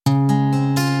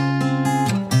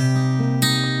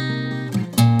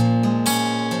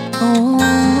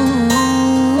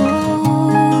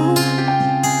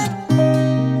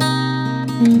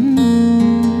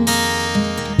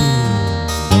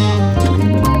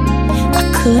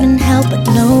couldn't help but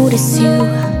notice you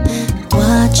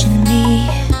watching me.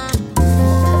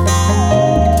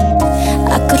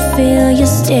 I could feel your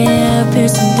stare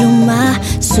piercing through my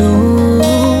soul.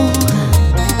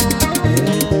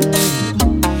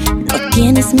 No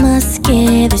tienes más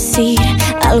que decir,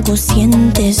 algo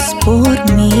sientes por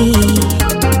mí.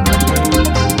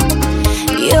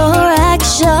 Your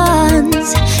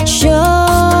actions show.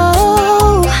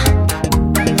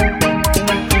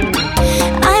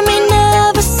 I may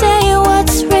never say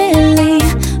what's really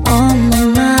on my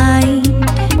mind.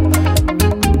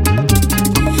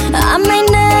 I may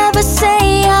never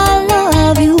say I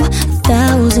love you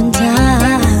 1,000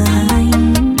 times,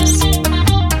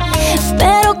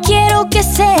 pero quiero que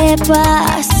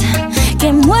sepas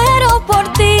que muero por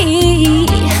ti.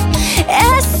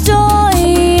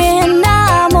 Estoy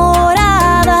enamorada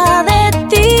de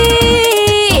ti.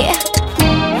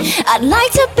 I'd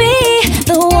like to be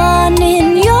the one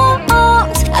in your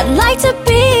arms. I'd like to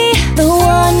be the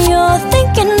one you're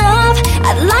thinking of.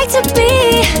 I'd like to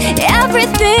be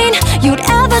everything you'd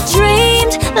ever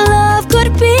dreamed love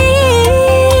could be.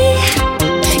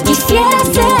 Quisiera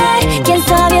ser quien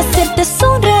sabe hacerte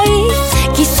sonreír.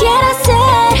 Quisiera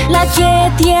ser la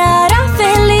que te hará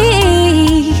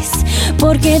feliz,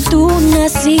 porque tú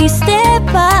naciste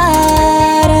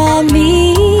para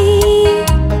mí.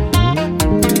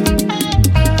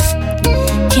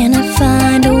 Can I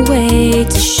find a way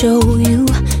to show you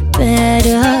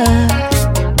better?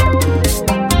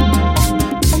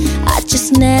 I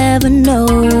just never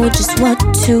know just what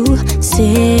to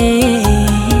say.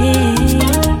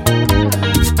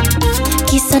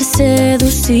 Quizás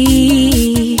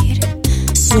seducir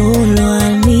solo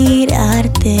al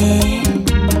mirarte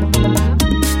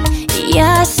y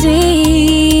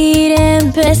así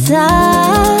empezar.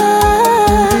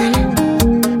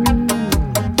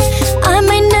 I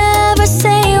may never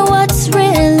say what's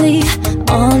really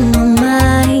on my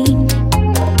mind.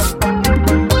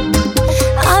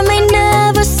 I may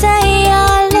never say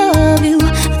I love you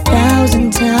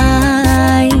 1,000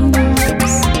 times,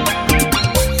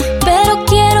 pero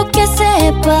quiero que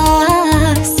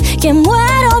sepas que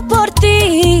muero por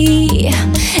ti.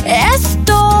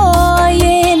 Estoy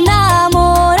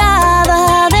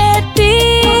enamorada de ti.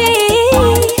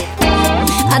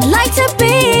 I'd like to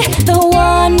be the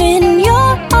one in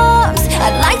your arms.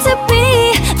 I'd like to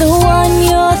be the one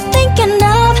you're thinking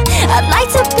of. I'd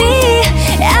like to be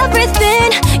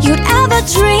everything you'd ever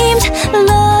dreamed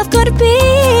love could be.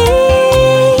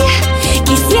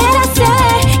 Quisiera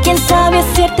ser quien sabe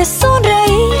hacerte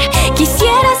sonreír.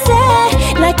 Quisiera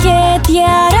ser la que te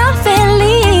hará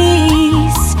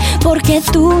feliz, porque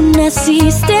tú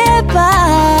naciste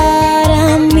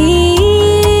para mí.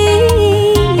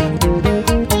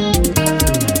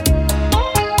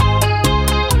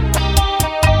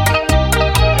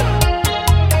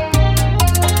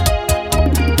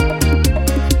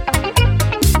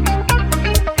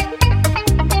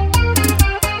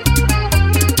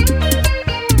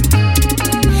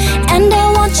 And I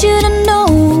want you to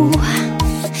know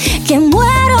que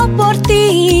muero por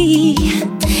ti.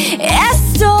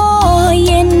 Estoy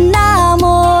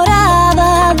enamorada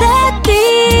de ti.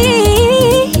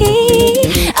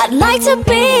 I'd like to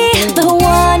be the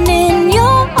one in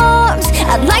your arms.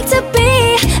 I'd like to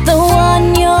be the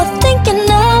one you're thinking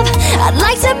of. I'd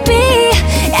like to be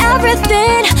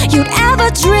everything you'd ever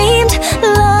dreamed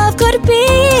love could be.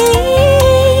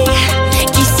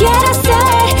 Quisiera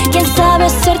ser quien sabe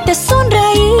hacerte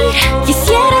sonreír.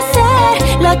 Quisiera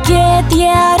ser la que te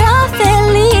hará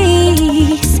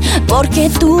feliz, porque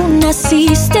tú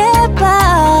naciste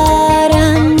para